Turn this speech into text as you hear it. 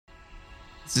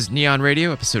This is Neon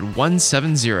Radio, episode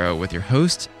 170, with your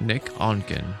host, Nick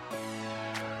Onken.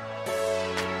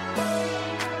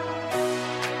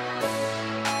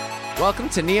 Welcome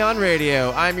to Neon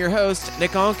Radio. I'm your host,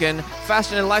 Nick Onken,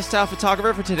 fashion and lifestyle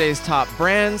photographer for today's top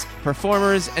brands,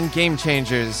 performers, and game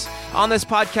changers. On this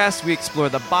podcast, we explore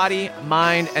the body,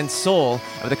 mind, and soul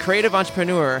of the creative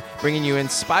entrepreneur, bringing you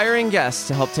inspiring guests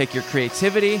to help take your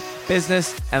creativity,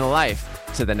 business, and life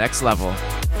to the next level.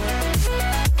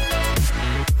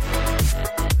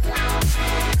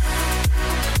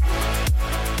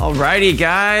 Alrighty,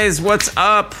 guys, what's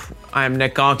up? I'm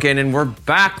Nick Onken, and we're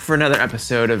back for another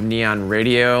episode of Neon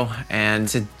Radio. And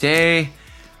today,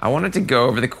 I wanted to go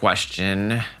over the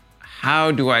question,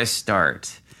 how do I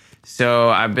start? So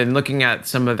I've been looking at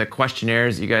some of the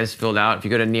questionnaires you guys filled out. If you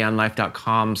go to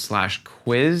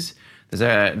neonlife.com/quiz,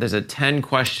 there's a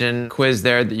 10-question quiz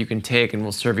there that you can take, and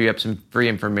we'll serve you up some free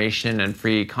information and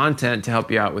free content to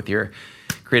help you out with your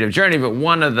creative journey. But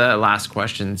one of the last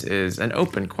questions is an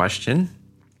open question.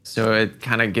 So it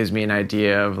kind of gives me an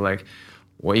idea of like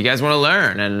what you guys want to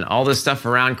learn and all this stuff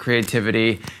around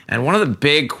creativity. And one of the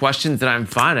big questions that I'm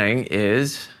finding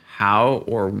is how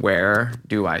or where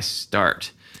do I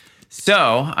start?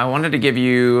 So I wanted to give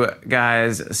you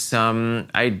guys some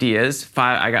ideas.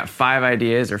 I got 5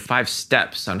 ideas or 5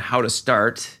 steps on how to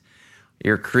start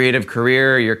your creative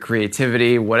career, your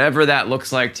creativity, whatever that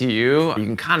looks like to you. You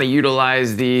can kind of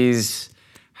utilize these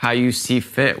how you see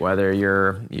fit, whether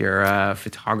you're a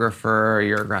photographer,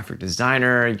 you're a graphic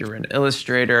designer, you're an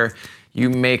illustrator,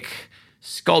 you make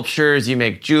sculptures, you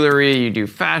make jewelry, you do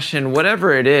fashion,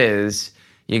 whatever it is,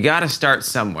 you gotta start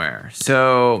somewhere.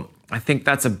 So I think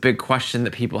that's a big question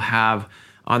that people have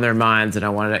on their minds, and I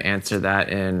wanted to answer that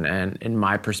in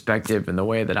my perspective and the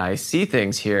way that I see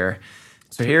things here.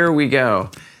 So here we go.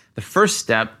 The first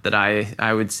step that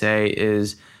I would say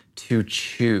is to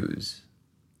choose.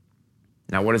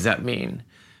 Now, what does that mean?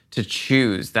 To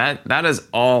choose, that is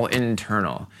all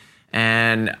internal.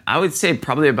 And I would say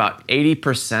probably about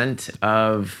 80%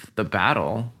 of the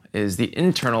battle is the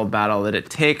internal battle that it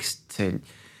takes to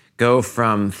go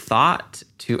from thought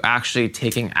to actually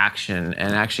taking action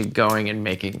and actually going and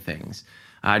making things.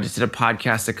 I just did a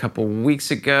podcast a couple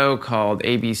weeks ago called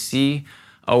ABC,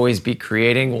 Always Be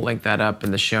Creating. We'll link that up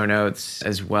in the show notes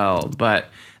as well. But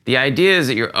the idea is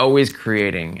that you're always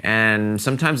creating, and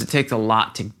sometimes it takes a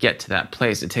lot to get to that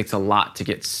place. It takes a lot to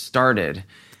get started.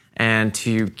 And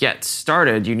to get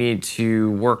started, you need to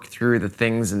work through the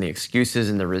things and the excuses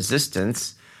and the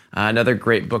resistance. Another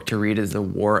great book to read is The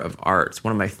War of Art. It's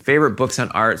one of my favorite books on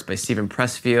art. It's by Stephen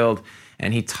Pressfield,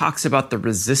 and he talks about the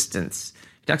resistance.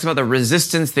 He talks about the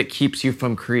resistance that keeps you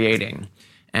from creating.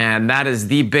 And that is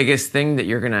the biggest thing that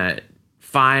you're going to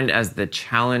find as the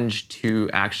challenge to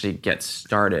actually get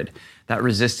started. That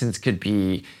resistance could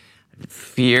be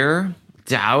fear,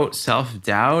 doubt,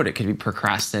 self-doubt. It could be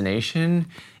procrastination.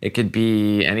 It could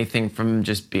be anything from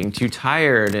just being too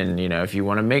tired. And, if you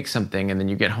want to make something and then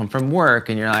you get home from work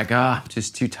and you're like, I'm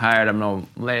just too tired. I'm going to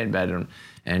lay in bed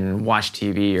and watch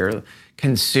TV or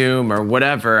consume or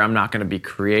whatever. I'm not going to be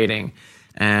creating.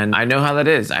 And I know how that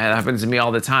is. It happens to me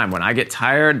all the time. When I get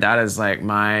tired, that is like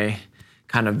my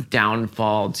kind of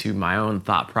downfall to my own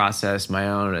thought process, my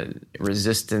own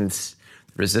resistance.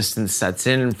 Resistance sets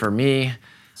in for me.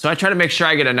 So I try to make sure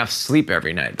I get enough sleep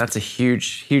every night. That's a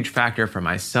huge, huge factor for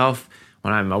myself.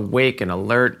 When I'm awake and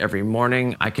alert every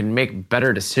morning, I can make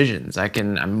better decisions.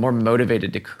 I'm more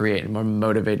motivated to create, more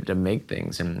motivated to make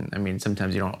things. And I mean,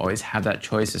 sometimes you don't always have that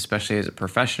choice, especially as a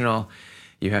professional.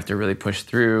 You have to really push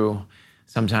through.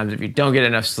 Sometimes if you don't get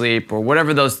enough sleep or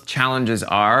whatever those challenges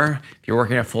are, if you're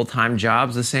working a full-time job,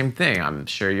 it's the same thing. I'm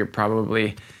sure you're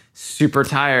probably super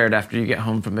tired after you get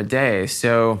home from a day.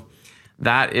 So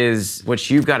that is what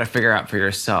you've got to figure out for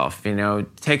yourself.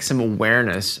 Take some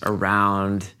awareness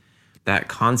around that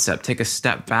concept. Take a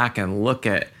step back and look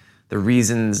at the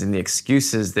reasons and the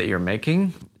excuses that you're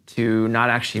making to not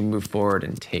actually move forward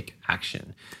and take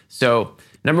action. So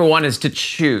number 1 is to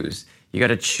choose. You got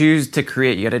to choose to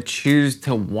create. You got to choose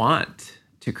to want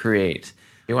to create.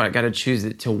 You got to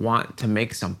choose to want to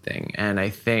make something. And I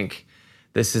think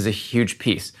this is a huge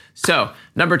piece. So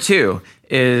number 2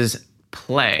 is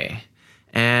play.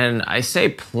 And I say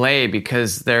play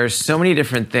because there's so many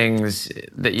different things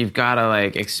that you've got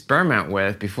to experiment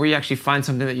with before you actually find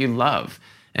something that you love.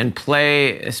 And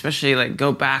play, especially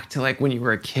go back to when you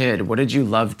were a kid. What did you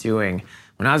love doing?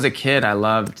 When I was a kid, I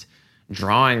loved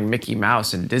drawing Mickey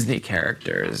Mouse and Disney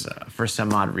characters for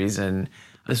some odd reason.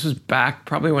 This was back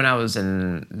probably when I was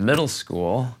in middle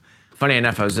school. Funny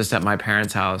enough, I was just at my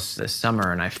parents' house this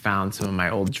summer and I found some of my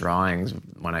old drawings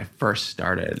when I first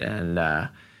started. And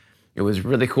it was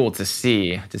really cool to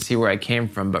see where I came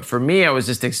from. But for me, I was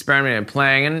just experimenting and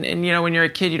playing. And when you're a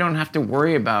kid, you don't have to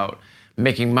worry about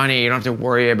making money. You don't have to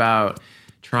worry about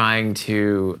trying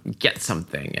to get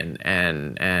something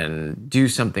and do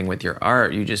something with your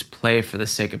art. You just play for the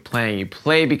sake of playing. You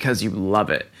play because you love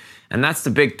it. And that's the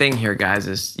big thing here, guys,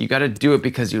 is you got to do it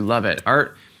because you love it.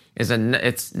 Art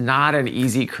it's not an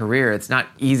easy career. It's not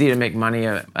easy to make money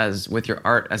as with your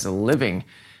art as a living.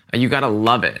 You got to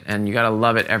love it, and you got to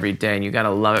love it every day, and you got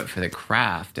to love it for the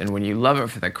craft. And when you love it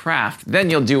for the craft, then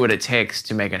you'll do what it takes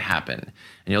to make it happen.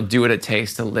 And you'll do what it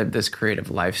takes to live this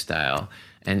creative lifestyle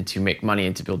and to make money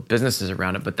and to build businesses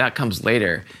around it. But that comes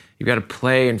later. You got to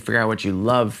play and figure out what you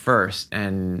love first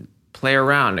and play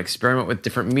around, experiment with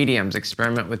different mediums,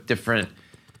 experiment with different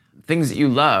things that you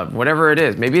love, whatever it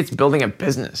is. Maybe it's building a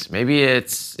business. Maybe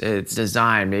it's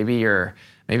design. Maybe you're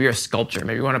a sculptor.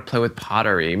 Maybe you want to play with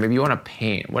pottery. Maybe you want to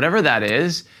paint. Whatever that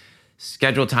is,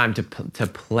 schedule time to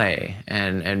play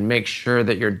and make sure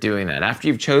that you're doing that. After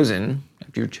you've chosen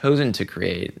to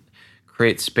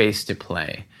create space to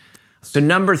play. So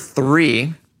number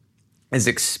 3 is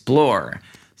explore.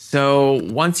 So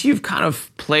once you've kind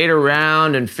of played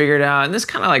around and figured out, and this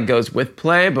kind of like goes with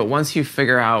play, but once you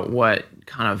figure out what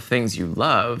kind of things you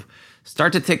love,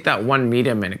 start to take that one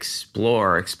medium and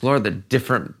explore the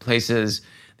different places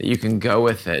that you can go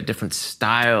with it, different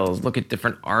styles, look at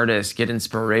different artists, get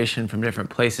inspiration from different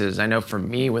places. I know for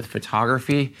me with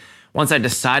photography, once I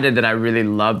decided that I really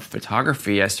loved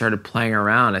photography, I started playing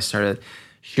around. I started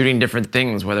shooting different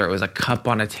things, whether it was a cup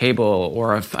on a table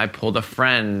or if I pulled a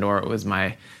friend or it was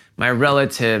my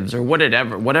relatives or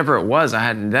whatever it was. I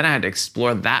had to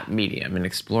explore that medium and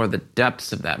explore the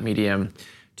depths of that medium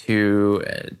to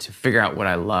figure out what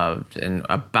I loved and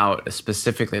about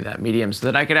specifically that medium so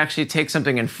that I could actually take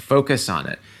something and focus on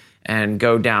it and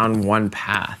go down one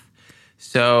path.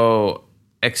 So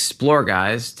explore,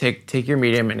 guys. Take your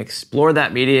medium and explore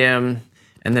that medium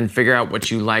and then figure out what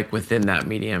you like within that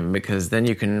medium, because then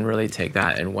you can really take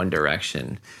that in one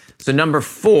direction. So number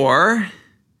 4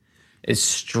 is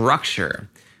structure.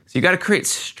 So you got to create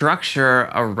structure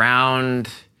around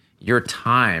your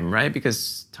time, right?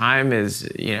 Because time is,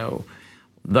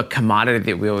 the commodity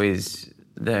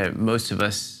that most of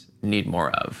us need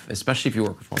more of, especially if you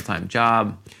work a full-time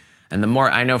job. And the more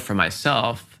I know for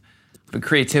myself,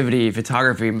 creativity,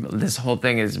 photography, this whole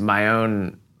thing is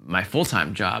my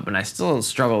full-time job, and I still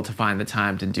struggle to find the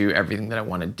time to do everything that I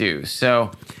want to do.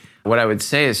 So what I would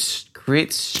say is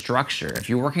create structure. If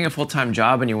you're working a full-time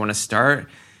job and you want to start,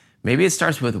 maybe it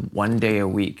starts with one day a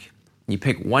week. You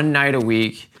pick one night a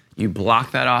week, you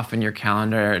block that off in your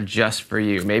calendar just for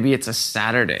you. Maybe it's a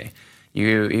Saturday.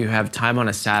 You have time on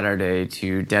a Saturday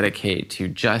to dedicate to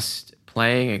just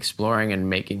playing, exploring, and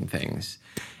making things.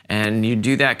 And you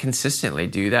do that consistently.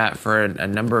 Do that for a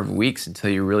number of weeks until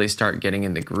you really start getting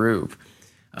in the groove.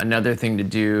 Another thing to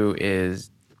do is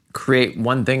create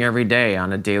one thing every day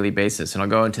on a daily basis. And I'll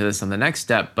go into this on the next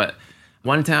step. But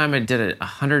one time I did a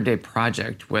 100-day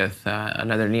project with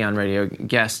another Neon Radio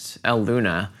guest, El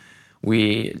Luna.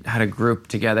 We had a group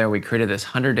together. We created this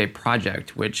 100-day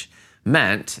project, which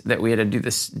meant that we had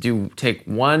to take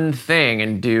one thing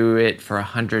and do it for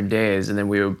 100 days, and then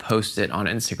we would post it on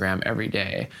Instagram every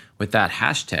day with that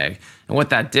hashtag. And what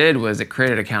that did was it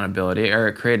created accountability, or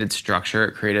it created structure,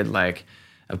 it created like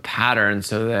a pattern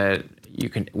so that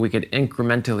we could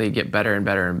incrementally get better and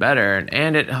better and better,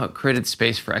 and it created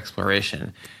space for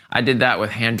exploration. I did that with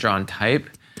hand-drawn type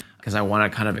because I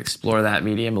want to kind of explore that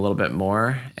medium a little bit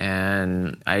more.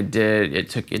 And I did.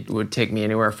 It would take me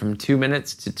anywhere from 2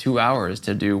 minutes to 2 hours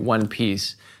to do one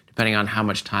piece, depending on how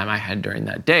much time I had during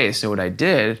that day. So what I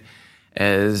did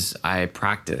is I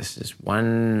practiced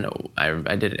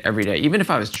I did it every day. Even if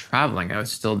I was traveling, I would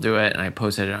still do it, and I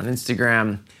posted it on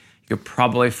Instagram. You could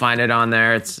probably find it on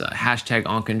there. It's hashtag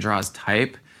Onken draws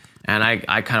type. And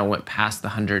I kind of went past the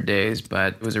 100 days,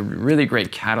 but it was a really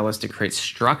great catalyst to create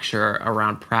structure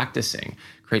around practicing,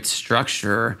 create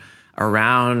structure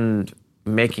around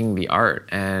making the art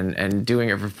and doing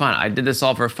it for fun. I did this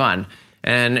all for fun.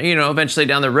 And, eventually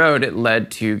down the road, it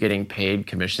led to getting paid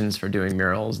commissions for doing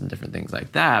murals and different things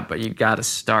like that. But you got to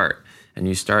start, and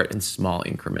you start in small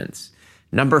increments.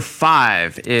 Number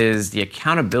 5 is the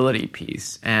accountability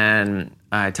piece. And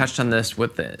I touched on this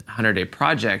with the 100-day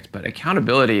project, but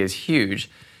accountability is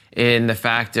huge in the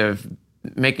fact of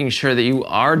making sure that you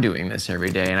are doing this every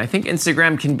day. And I think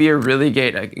Instagram can be a really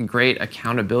great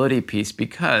accountability piece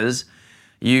because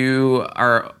you're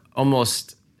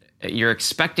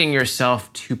expecting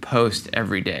yourself to post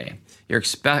every day. You're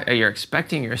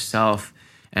expecting yourself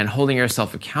and holding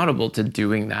yourself accountable to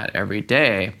doing that every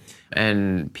day.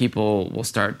 And people will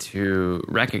start to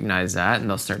recognize that, and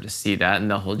they'll start to see that,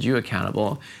 and they'll hold you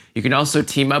accountable. You can also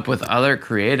team up with other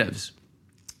creatives.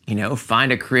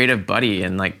 Find a creative buddy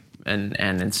and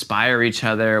inspire each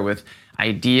other with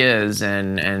ideas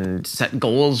and set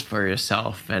goals for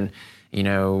yourself, and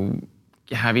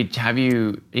have each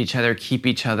other keep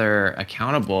each other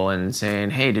accountable and saying,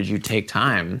 hey, did you take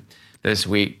time this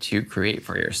week to create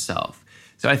for yourself?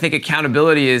 So I think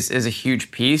accountability is a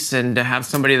huge piece, and to have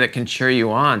somebody that can cheer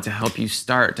you on, to help you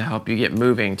start, to help you get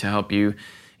moving, to help you,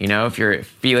 if you're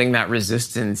feeling that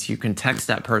resistance, you can text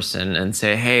that person and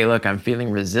say, hey, look, I'm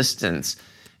feeling resistance.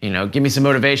 Give me some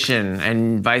motivation,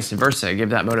 and vice versa.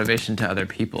 Give that motivation to other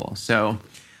people. So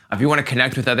if you want to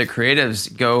connect with other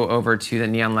creatives, go over to the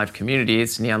Neon Life community.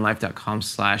 It's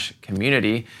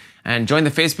neonlife.com/community, and join the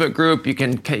Facebook group. You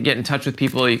can get in touch with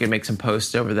people. You can make some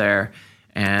posts over there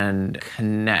and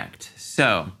connect.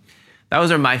 So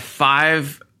those are my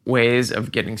 5 ways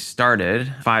of getting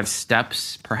started, 5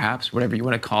 steps, perhaps, whatever you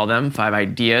want to call them, 5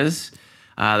 ideas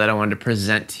that I wanted to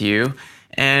present to you.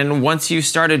 And once you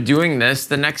started doing this,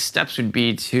 the next steps would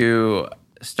be to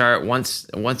start, once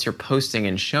you're posting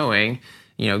and showing,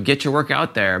 get your work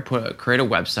out there, create a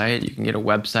website. You can get a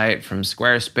website from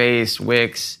Squarespace,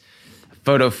 Wix,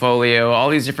 Photofolio, all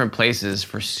these different places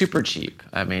for super cheap.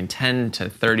 I mean, $10 to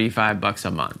 $35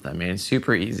 a month. I mean,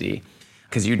 super easy,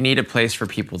 because you need a place for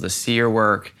people to see your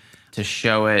work, to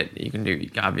show it. You can do,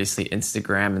 obviously,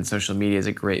 Instagram and social media is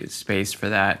a great space for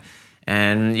that.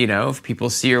 And, if people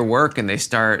see your work and they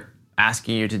start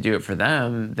asking you to do it for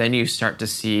them, then you start to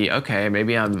see, okay,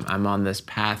 maybe I'm on this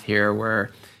path here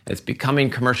where it's becoming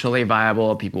commercially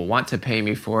viable. People want to pay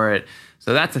me for it.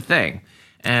 So that's a thing.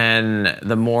 And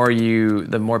the more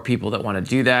people that want to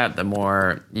do that, the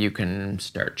more you can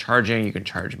start charging. You can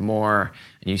charge more,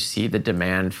 and you see the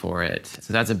demand for it.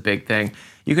 So that's a big thing.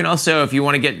 You can also, if you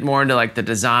want to get more into like the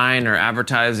design or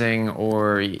advertising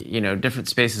or different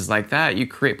spaces like that, you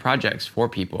create projects for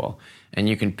people, and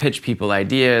you can pitch people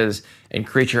ideas and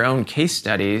create your own case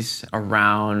studies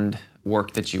around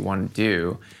work that you want to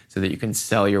do, so that you can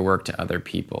sell your work to other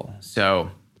people. So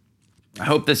I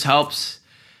hope this helps.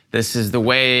 This is the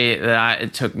way that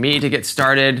it took me to get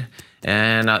started,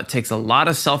 and it takes a lot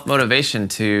of self-motivation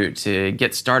to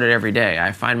get started every day.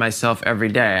 I find myself every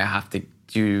day, I have to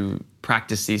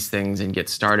practice these things and get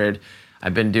started.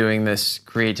 I've been doing this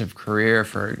creative career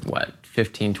for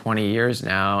 15, 20 years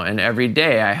now, and every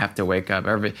day I have to wake up.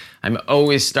 I'm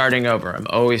always starting over.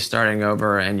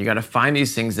 And you got to find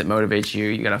these things that motivate you.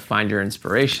 You got to find your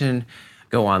inspiration.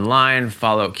 Go online,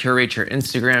 curate your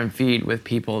Instagram feed with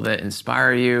people that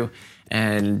inspire you,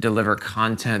 and deliver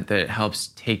content that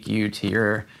helps take you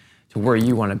to where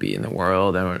you want to be in the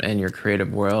world, and your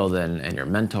creative world, and your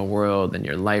mental world, and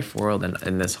your life world,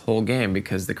 and this whole game.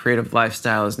 Because the creative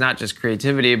lifestyle is not just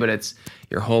creativity, but it's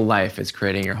your whole life. It's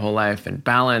creating your whole life and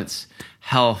balance,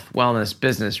 health, wellness,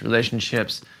 business,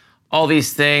 relationships, all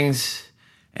these things.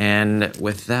 And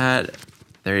with that,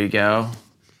 there you go.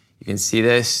 You can see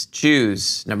this.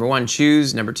 Choose. Number 1,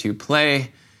 choose. Number 2,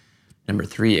 play. Number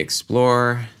 3,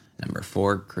 explore. Number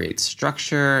 4, create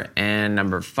structure. And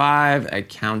number 5,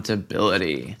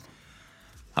 accountability.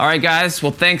 All right, guys.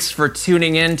 Well, thanks for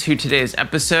tuning in to today's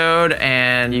episode.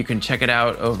 And you can check it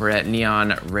out over at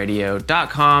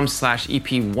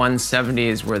neonradio.com/EP170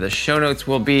 is where the show notes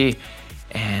will be.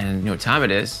 And you know what time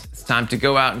it is. It's time to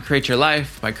go out and create your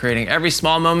life by creating every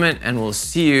small moment. And we'll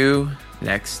see you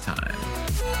next time.